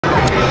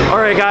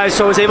Alright guys,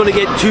 so I was able to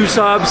get 2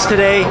 subs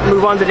today,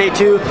 move on to day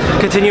 2,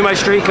 continue my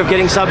streak of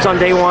getting subs on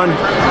day 1.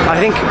 I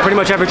think pretty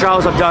much every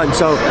trials I've done,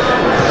 so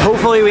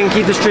hopefully we can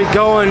keep the streak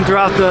going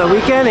throughout the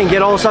weekend and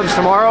get all subs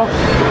tomorrow.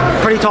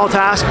 Pretty tall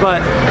task,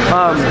 but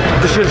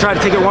just going to try to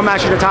take it one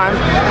match at a time.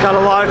 Got a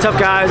lot of tough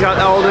guys, got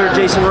Elder,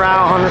 Jason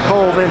Rao, Hunter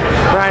Colvin,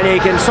 Ryan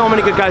Aiken, so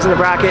many good guys in the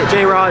bracket,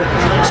 J-Rod.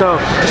 So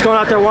just going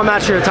out there one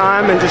match at a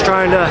time and just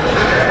trying to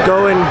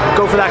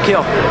go for that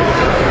kill.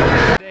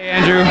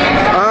 Andrew?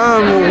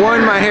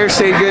 One, my hair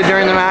stayed good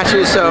during the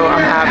matches, so I'm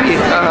happy.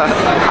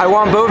 I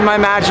won both my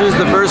matches.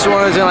 The first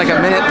one was in like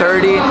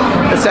 1:30.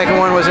 The second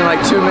one was in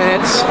like 2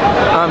 minutes.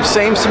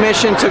 Same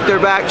submission, took their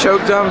back,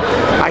 choked them.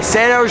 I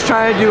said I was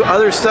trying to do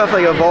other stuff,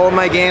 like evolve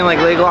my game, like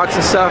leg locks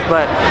and stuff,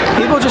 but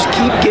people just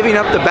keep giving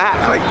up the back.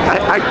 Like,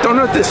 I don't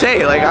know what to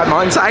say. Like, I'm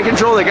on side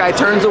control, the guy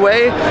turns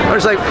away, I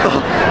was like,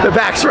 oh, the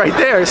back's right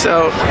there.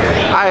 So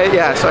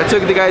I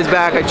took the guy's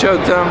back, I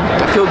choked him.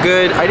 I feel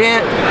good. I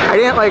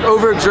didn't like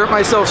overexert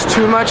myself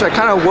too much. I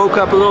kind of woke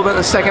up a little bit in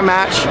the second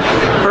match.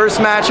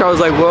 First match I was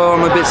like, whoa,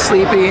 I'm a bit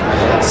sleepy.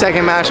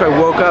 Second match I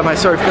woke up and I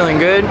started feeling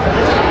good.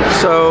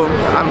 So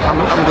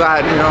I'm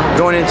glad, you know,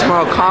 going in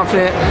tomorrow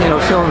confident, you know,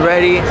 feeling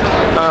ready.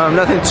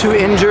 Nothing too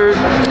injured.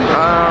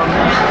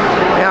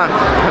 Yeah,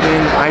 I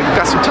mean, I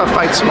got some tough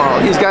fights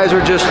tomorrow. These guys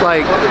are just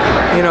like,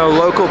 you know,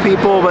 local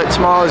people, but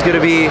tomorrow's gonna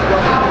be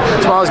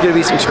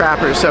some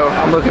scrappers, so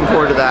I'm looking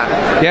forward to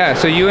that. Yeah,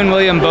 so you and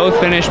William both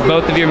finished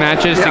both of your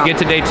matches to get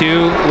to day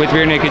 2 with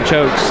rear naked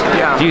chokes.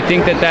 Yeah. Do you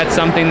think that that's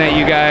something that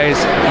you guys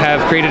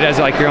have created as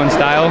like your own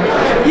style?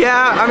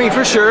 Yeah, I mean,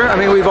 for sure. I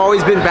mean, we've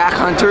always been back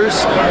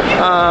hunters.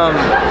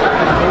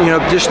 You know,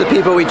 just the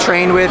people we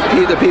trained with,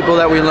 the people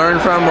that we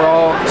learned from, were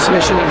all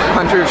submission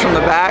hunters from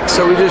the back.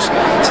 So we just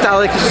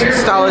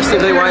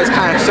stylistically wise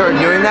kind of started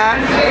doing that.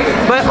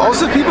 But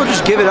also people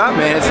just give it up,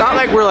 man. It's not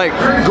like we're like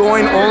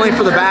going only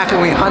for the back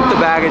and we hunt the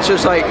back. It's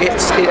just like it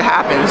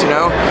happens, you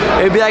know.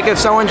 It'd be like if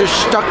someone just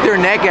stuck their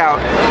neck out,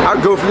 I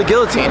would go for the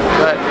guillotine.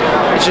 But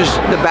it's just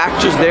the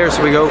back's just there,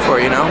 so we go for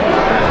it, you know.